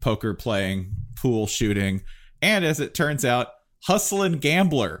drinking, poker playing, pool shooting, and as it turns out, hustling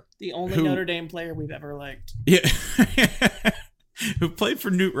gambler. The only Notre Dame player we've ever liked. Yeah. Who played for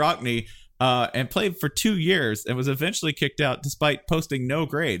Knute Rockne and played for 2 years and was eventually kicked out despite posting no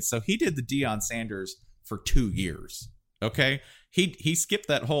grades. So he did the Deion Sanders for 2 years. Okay? He skipped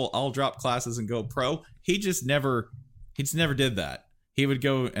that whole I'll drop classes and go pro. He just never did that. He would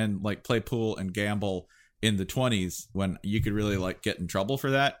go and play pool and gamble in the 20s when you could really get in trouble for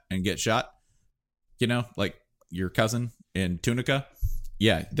that and get shot. Like your cousin in Tunica.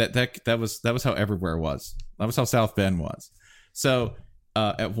 Yeah, that was how everywhere was. That was how South Bend was. So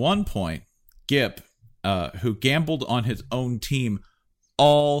at one point, Gipp, who gambled on his own team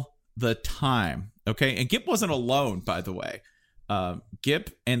all the time, okay? And Gipp wasn't alone, by the way.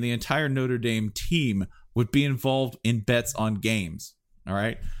 Gipp and the entire Notre Dame team would be involved in bets on games, all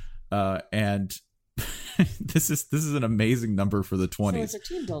right? And this is an amazing number for the 20s. So it's a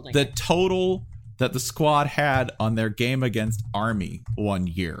team building. The total that the squad had on their game against Army one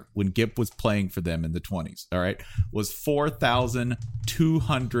year when Gipp was playing for them in the 20s, all right, was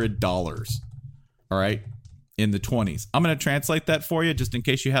 $4,200, all right, in the 20s. I'm going to translate that for you just in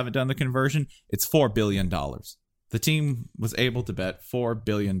case you haven't done the conversion. It's $4 billion. The team was able to bet $4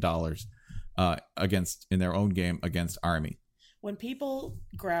 billion in their own game against Army. When people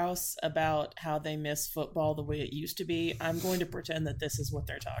grouse about how they miss football the way it used to be, I'm going to pretend that this is what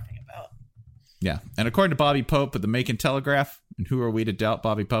they're talking about. Yeah, and according to Bobby Pope of the Macon Telegraph, and who are we to doubt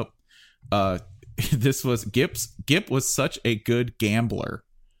Bobby Pope? This was Gipp was such a good gambler,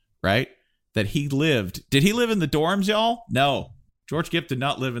 right? That he lived. Did he live in the dorms, y'all? No. George Gipp did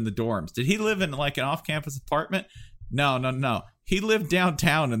not live in the dorms. Did he live in an off-campus apartment? No. He lived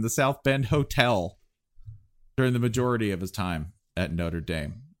downtown in the South Bend Hotel during the majority of his time at Notre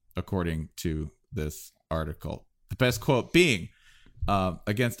Dame, according to this article. The best quote being,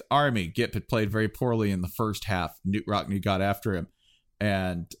 against Army, Gipp had played very poorly in the first half. Knute Rockne got after him,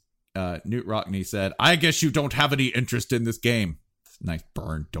 and Knute Rockne said, "I guess you don't have any interest in this game." Nice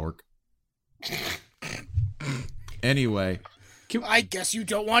burn, dork. Anyway, I guess you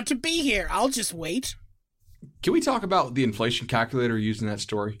don't want to be here. I'll just wait. Can we talk about the inflation calculator used in that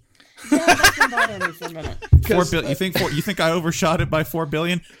story? Yeah, think about it for a minute. $4 billion. You think I overshot it by $4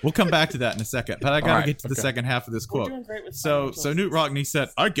 billion? We'll come back to that in a second. But I gotta get to the second half of this quote. We're doing great with so Knute Rockne said,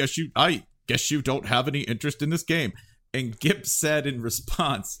 "I guess you don't have any interest in this game." And Gipp said in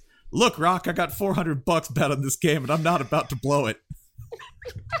response, "Look, Rock, I got $400 bet on this game, and I'm not about to blow it."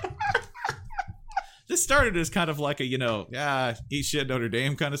 This started as kind of like a eat shit Notre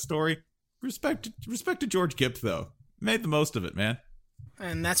Dame kind of story. Respect to George Gipp though. Made the most of it, man.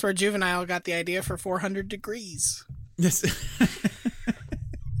 And that's where Juvenile got the idea for 400 degrees. Yes.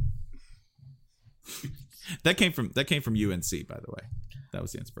 That came from UNC, by the way. That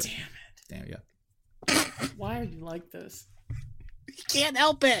was the inspiration. Damn it. Yeah. Why are you like this? He can't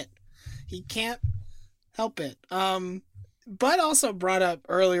help it. Bud also brought up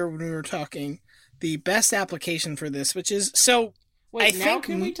earlier when we were talking the best application for this, which is so. Wait,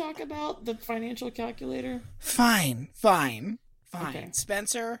 can we talk about the financial calculator? Fine. Okay.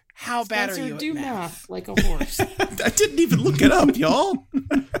 Spencer, how bad are you do at math? Like a horse. I didn't even look it up, y'all.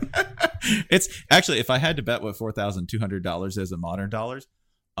 It's actually, if I had to bet what $4,200 is in modern dollars,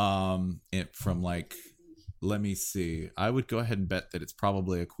 from let me see, I would go ahead and bet that it's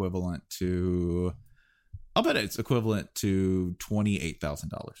probably equivalent to. I'll bet it's equivalent to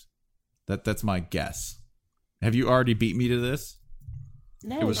 $28,000. That's my guess. Have you already beat me to this?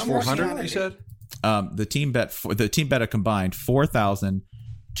 No, it was 400. You said. The team bet a combined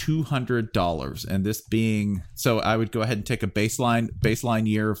 $4,200, and this being so, I would go ahead and take a baseline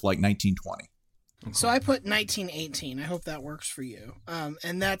year of 1920. Okay. So I put 1918. I hope that works for you.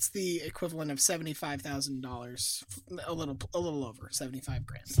 And that's the equivalent of $75,000, a little over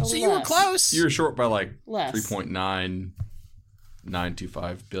 $75,000. So you were close. You were short by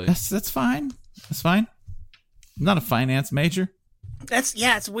 3.9925 billion. That's fine. That's fine. I'm not a finance major.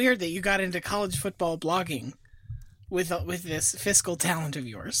 It's weird that you got into college football blogging with this fiscal talent of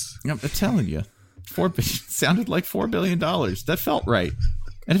yours. I'm telling you, sounded like $4 billion. That felt right,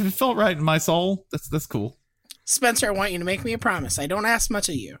 and if it felt right in my soul, that's cool. Spencer, I want you to make me a promise. I don't ask much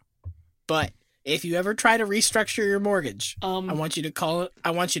of you, but if you ever try to restructure your mortgage, I want you to call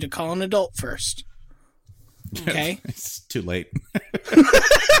an adult first. Okay, it's too late.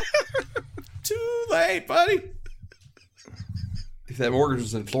 Too late, buddy. if that mortgage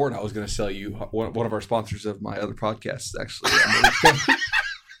was in Florida, I was going to sell you one of our sponsors of my other podcasts, actually.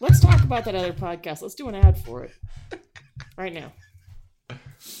 Let's talk about that other podcast. Let's do an ad for it right now.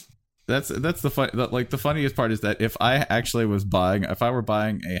 That's the funniest part is that if I were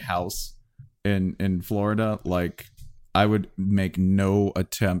buying a house in Florida, like I would make no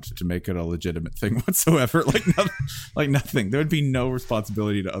attempt to make it a legitimate thing whatsoever. Like nothing. There would be no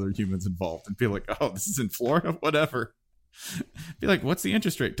responsibility to other humans involved. And be like, oh, this is in Florida, whatever. Be like, what's the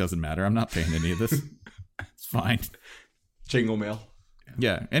interest rate? Doesn't matter. I'm not paying any of this. It's fine. Jingle mail.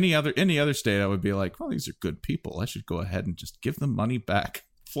 Yeah. Any other state, I would be like, well, these are good people. I should go ahead and just give them money back.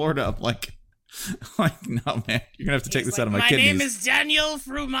 Florida, I'm like, no, man, you're gonna have to take this out of my kidneys. My name is Daniel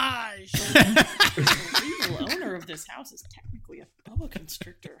Fromage. The legal owner of this house is technically a boa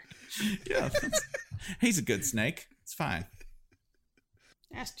constrictor. Yeah, he's a good snake. It's fine.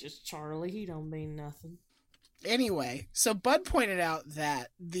 That's just Charlie. He don't mean nothing. Anyway, so Bud pointed out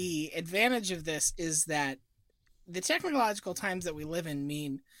that the advantage of this is that the technological times that we live in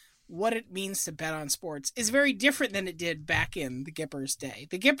mean what it means to bet on sports is very different than it did back in the Gipper's day.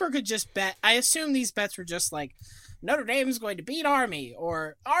 The Gipper could just bet. I assume these bets were just like Notre Dame is going to beat Army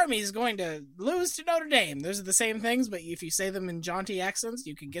or Army is going to lose to Notre Dame. Those are the same things, but if you say them in jaunty accents,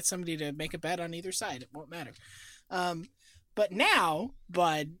 you can get somebody to make a bet on either side. It won't matter. But now,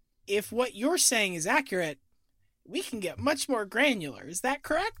 Bud, if what you're saying is accurate, we can get much more granular. Is that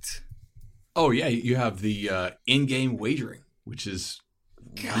correct? Oh, yeah. You have the in-game wagering, which is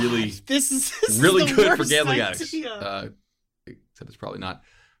really really good for gambling addicts. Except it's probably not.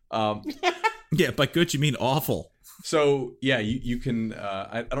 Yeah, by good you mean awful. So yeah, you can.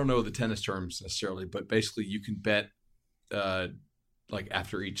 I don't know the tennis terms necessarily, but basically you can bet like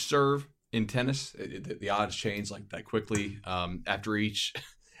after each serve in tennis, the odds change like that quickly. After each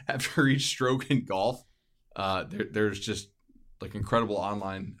stroke in golf, there's just like incredible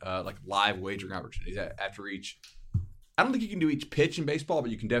online like live wagering opportunities after each. I don't think you can do each pitch in baseball,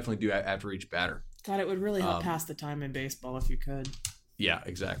 but you can definitely do after each batter. God, it would really help pass the time in baseball if you could. Yeah,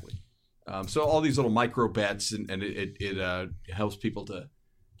 exactly. So all these little micro bets, and it helps people to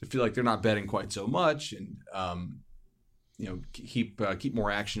feel like they're not betting quite so much, and keep more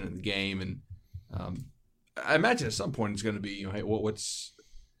action in the game. And I imagine at some point it's going to be, hey, what's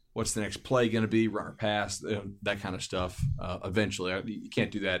the next play going to be? Run or pass? That kind of stuff. Eventually, you can't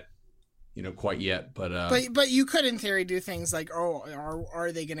do that. Quite yet, but you could in theory do things like,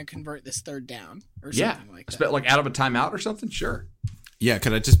 are they going to convert this third down or something like that? Like out of a timeout or something. Sure. Yeah.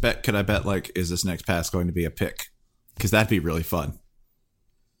 Could I bet like, is this next pass going to be a pick? Because that'd be really fun.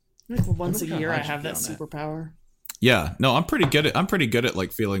 Once a year, I have that superpower. Yeah. No, I'm pretty good at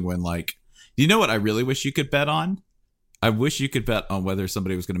like feeling when like, you know what I really wish you could bet on? I wish you could bet on whether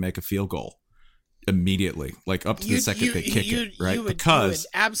somebody was going to make a field goal immediately, like up to the second they kick it, right? You would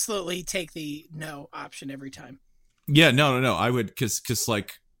absolutely take the no option every time. Yeah, no, I would, because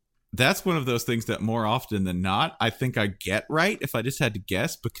like that's one of those things that more often than not, I think I get right if I just had to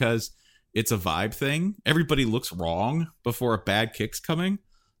guess, because it's a vibe thing. Everybody looks wrong before a bad kick's coming,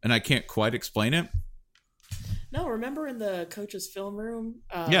 and I can't quite explain it. No, remember in the coach's film room?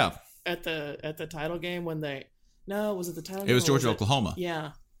 Yeah. At the title game when was it the title game? It was Georgia, Oklahoma.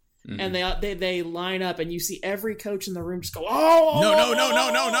 Yeah. Mm-hmm. And they line up, and you see every coach in the room just go,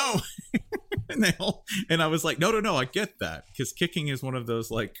 no. And I was like, no, I get that, because kicking is one of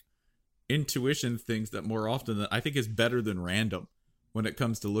those like intuition things that more often than I think is better than random when it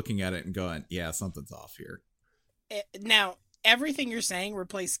comes to looking at it and going, yeah, something's off here. Now, everything you're saying,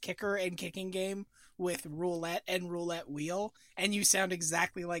 replace kicker and kicking game with roulette and roulette wheel, and you sound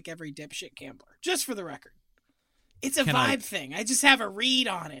exactly like every dipshit gambler. Just for the record. It's a vibe thing. I just have a read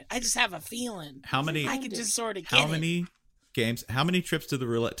on it. I just have a feeling. I could just sort of get How many games, how many trips to the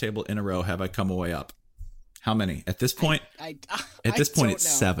roulette table in a row have I come away up? How many? At this point, it's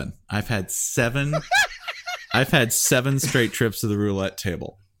 7. I've had 7. I've had 7 straight trips to the roulette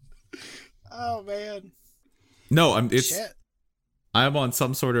table. Oh, man. No, I'm on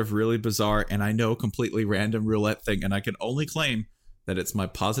some sort of really bizarre and I know completely random roulette thing, and I can only claim that it's my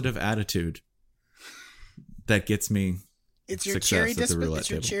positive attitude that gets me it's your cherry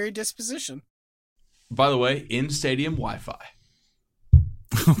disposition. By the way, in stadium Wi-Fi.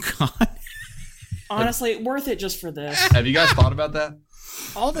 Oh God! Honestly, worth it just for this. Have you guys thought about that?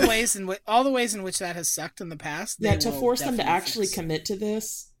 All the ways in which that has sucked in the past. Yeah, to force them to actually commit to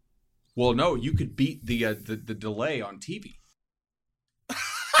this. Well, no, you could beat the delay on TV.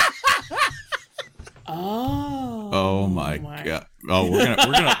 Oh. Oh my God!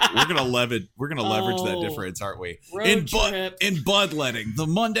 we're gonna leverage that difference, aren't we? In Budletting, the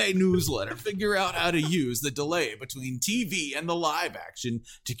Monday newsletter, figure out how to use the delay between TV and the live action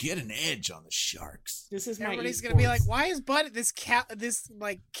to get an edge on the Sharks. This is everybody's gonna be like, why is Bud at this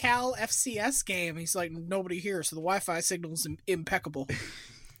Cal FCS game? He's like, nobody here, so the Wi-Fi signal's impeccable.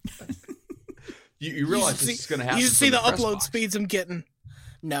 You realize this is gonna happen? You should see the upload speeds I'm getting.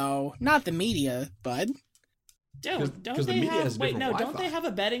 No, not the media, Bud. Don't they have? Wait, no, don't they have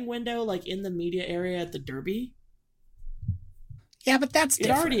a betting window like in the media area at the Derby? Yeah, but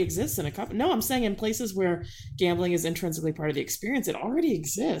it already exists in a couple. No, I'm saying in places where gambling is intrinsically part of the experience, it already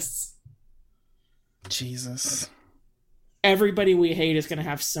exists. Jesus. Everybody we hate is going to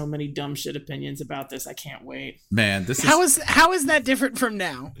have so many dumb shit opinions about this. I can't wait. Man, how is that different from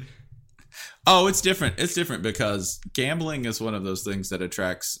now? Oh, it's different. It's different because gambling is one of those things that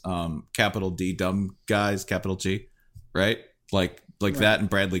attracts capital D dumb guys, capital G, right? Like right. That in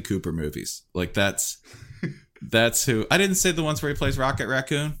Bradley Cooper movies. Like that's who. I didn't say the ones where he plays Rocket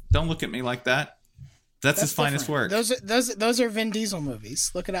Raccoon. Don't look at me like that. That's his finest work. Those are Vin Diesel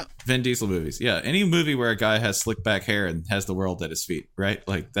movies. Look it up. Vin Diesel movies. Yeah, any movie where a guy has slick back hair and has the world at his feet, right?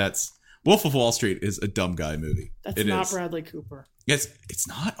 Like that's Wolf of Wall Street is a dumb guy movie. That's not Bradley Cooper. It's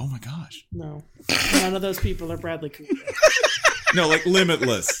not? Oh my gosh. No. None of those people are Bradley Cooper. No, like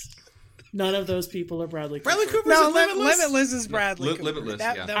Limitless. None of those people are Bradley Cooper. Bradley Cooper's Limitless is Bradley Cooper. Limitless,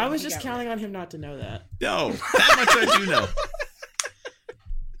 yeah. I was just counting on him not to know that. No, that much I do know.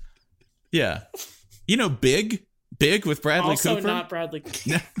 Yeah. You know Big with Bradley Cooper? Also not Bradley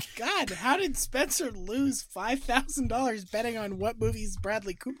Cooper. God, how did Spencer lose $5,000 betting on what movies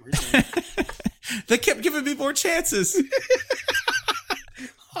Bradley Cooper is in? They kept giving me more chances.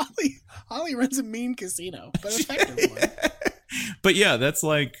 Holly runs a mean casino, but effective one. But yeah, that's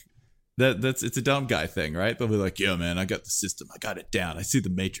like it's a dumb guy thing, right? They'll be like, "Yeah, man, I got the system. I got it down. I see the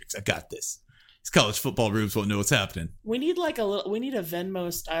matrix. I got this." These college football rooms won't know what's happening. We need a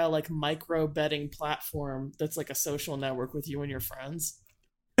Venmo style like micro betting platform that's like a social network with you and your friends.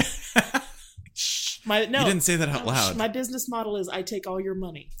 You didn't say that out loud. My business model is I take all your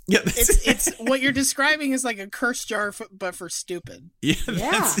money. Yeah, it's what you're describing is like a curse jar, but for stupid. Yeah.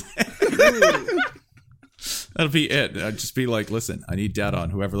 That'll be it. I'd just be like, listen, I need data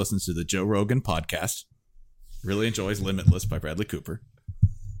on whoever listens to the Joe Rogan podcast, really enjoys Limitless by Bradley Cooper,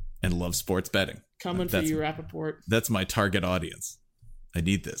 and loves sports betting. Coming for you, Rappaport. That's my target audience. I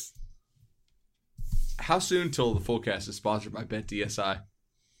need this. How soon till the full cast is sponsored by BetDSI?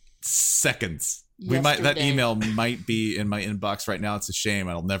 Seconds. Yesterday. That email might be in my inbox right now. It's a shame.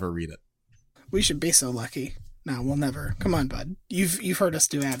 I'll never read it. We should be so lucky. No, we'll never. Come on, bud. You've heard us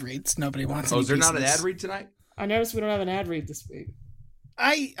do ad reads. Nobody wants. Is there not an ad read tonight? I noticed we don't have an ad read this week.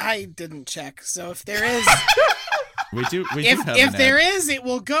 I didn't check. So if there is, we do. If there is, it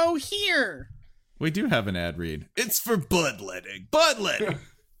will go here. We do have an ad read. It's for Budletting. Budletting.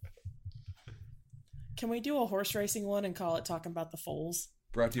 Can we do a horse racing one and call it Talking About the Foals?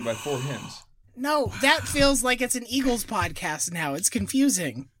 Brought to you by Four Hens. No, that feels like it's an Eagles podcast now. It's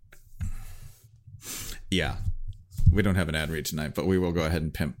confusing. Yeah. We don't have an ad read tonight, but we will go ahead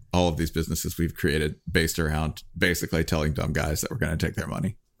and pimp all of these businesses we've created based around basically telling dumb guys that we're going to take their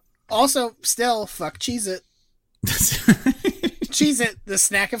money. Also, still, fuck Cheez-It. Cheez-It, the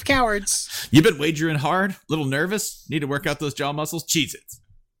snack of cowards. You been wagering hard? Little nervous? Need to work out those jaw muscles? Cheez-It.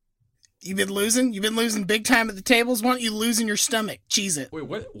 You've been losing? You've been losing big time at the tables? Why don't you lose in your stomach? Cheez-It. Wait,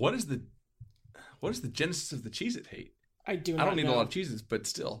 what is the genesis of the Cheez-It hate? I don't need know. a lot of Cheez-Its, but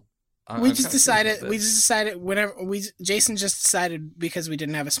still. We just decided Jason just decided because we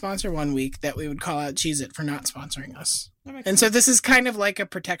didn't have a sponsor one week that we would call out Cheez-It for not sponsoring us. And so this is kind of like a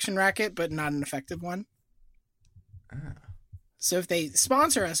protection racket, but not an effective one. So if they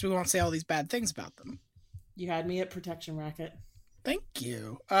sponsor us, we won't say all these bad things about them. You had me at protection racket. Thank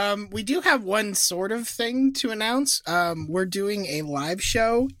you. We do have one sort of thing to announce. We're doing a live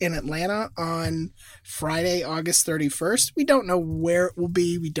show in Atlanta on Friday, August 31st. We don't know where it will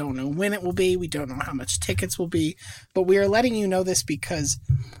be. We don't know when it will be. We don't know how much tickets will be. But we are letting you know this because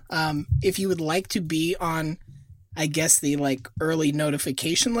if you would like to be on, I guess, the early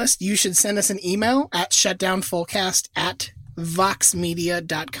notification list, you should send us an email at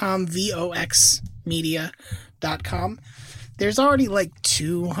shutdownfullcast@voxmedia.com, voxmedia.com. There's already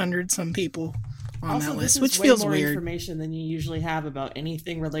 200 some people on that list, which feels weird. Information than you usually have about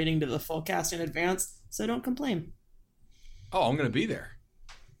anything relating to the full cast in advance, so don't complain. Oh, I'm gonna be there.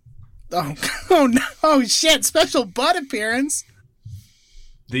 Oh no! Oh shit! Special Bud appearance.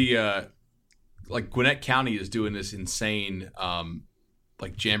 The Gwinnett County is doing this insane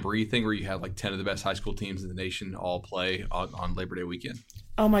like jamboree thing where you had like 10 of the best high school teams in the nation all play on Labor Day weekend.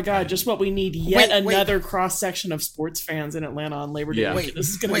 Oh my God! Just what we need. Another cross section of sports fans in Atlanta on Labor Day weekend. This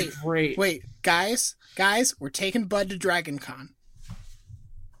is going to be great. Wait, guys, we're taking Bud to Dragon Con.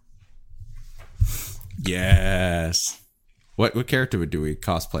 Yes. What character do we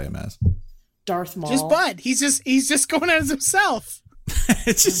cosplay him as? Darth Maul. Just Bud. He's just going as himself.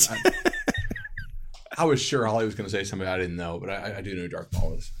 It's just. I was sure Holly was going to say something I didn't know, but I do know who Darth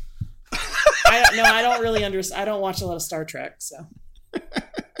Maul is. I don't really understand. I don't watch a lot of Star Trek, so.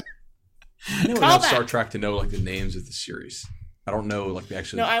 I know enough Star Trek to know like the names of the series. I don't know like the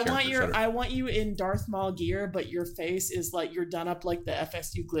actual. No, I want you in Darth Maul gear, but your face is like you're done up like the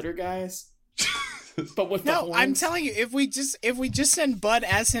FSU glitter guys. But with I'm telling you, if we just send Bud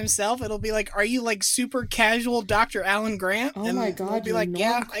as himself, it'll be like, are you like super casual Dr. Alan Grant? Oh my God, we'll be like,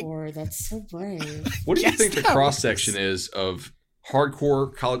 yeah, that's so brave. What do you think the cross section is of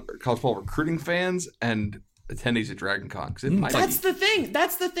hardcore college football recruiting fans and attendees at Dragon Con? That's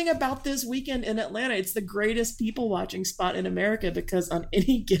the thing about this weekend in Atlanta. It's the greatest people watching spot in America because on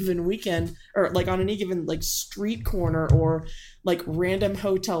any given weekend, or like on any given like street corner or like random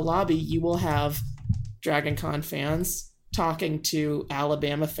hotel lobby, you will have Dragon Con fans talking to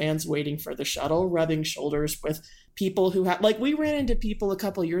Alabama fans waiting for the shuttle, rubbing shoulders with people who had, like, we ran into people a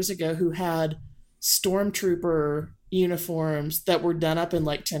couple years ago who had stormtrooper uniforms that were done up in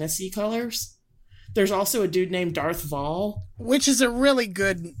like Tennessee colors. There's also a dude named Darth Vaul, which is a really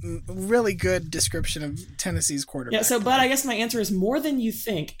good description of Tennessee's quarterback. Yeah, so but I guess my answer is more than you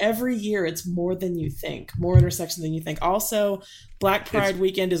think. Every year it's more than you think. More intersections than you think. Also, Black Pride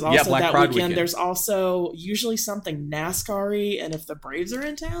weekend is also that weekend. There's also usually something NASCAR-y, and if the Braves are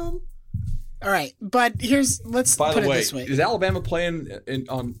in town. All right, but let's put it this way. Is Alabama playing in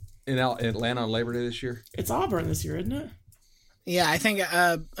Atlanta on Labor Day this year? It's Auburn this year, isn't it? Yeah, I think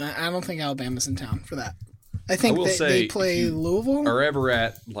I don't think Alabama's in town for that. I think they play Louisville. Are ever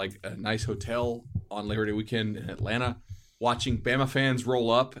at like a nice hotel on Labor Day weekend in Atlanta, watching Bama fans roll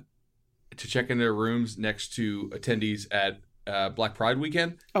up to check in their rooms next to attendees at Black Pride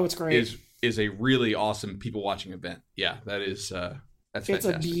weekend? Oh, it's great. Is a really awesome people watching event. Yeah, that is that's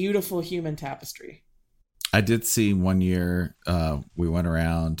fantastic. It's a beautiful human tapestry. I did see one year we went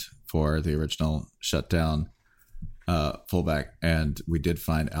around for the original shutdown fullback, and we did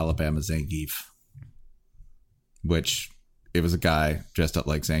find Alabama Zangief, which it was a guy dressed up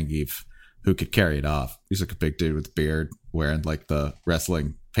like Zangief who could carry it off. He's like a big dude with a beard wearing like the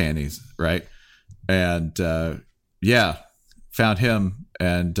wrestling panties, right? And found him,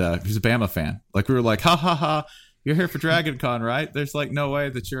 and he's a Bama fan. Like, we were like, ha ha ha, you're here for Dragon Con, right? There's like no way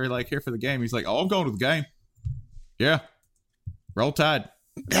that you're like here for the game. He's like, oh, I'm going to the game. Yeah, roll Tide.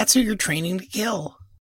 That's who you're training to kill.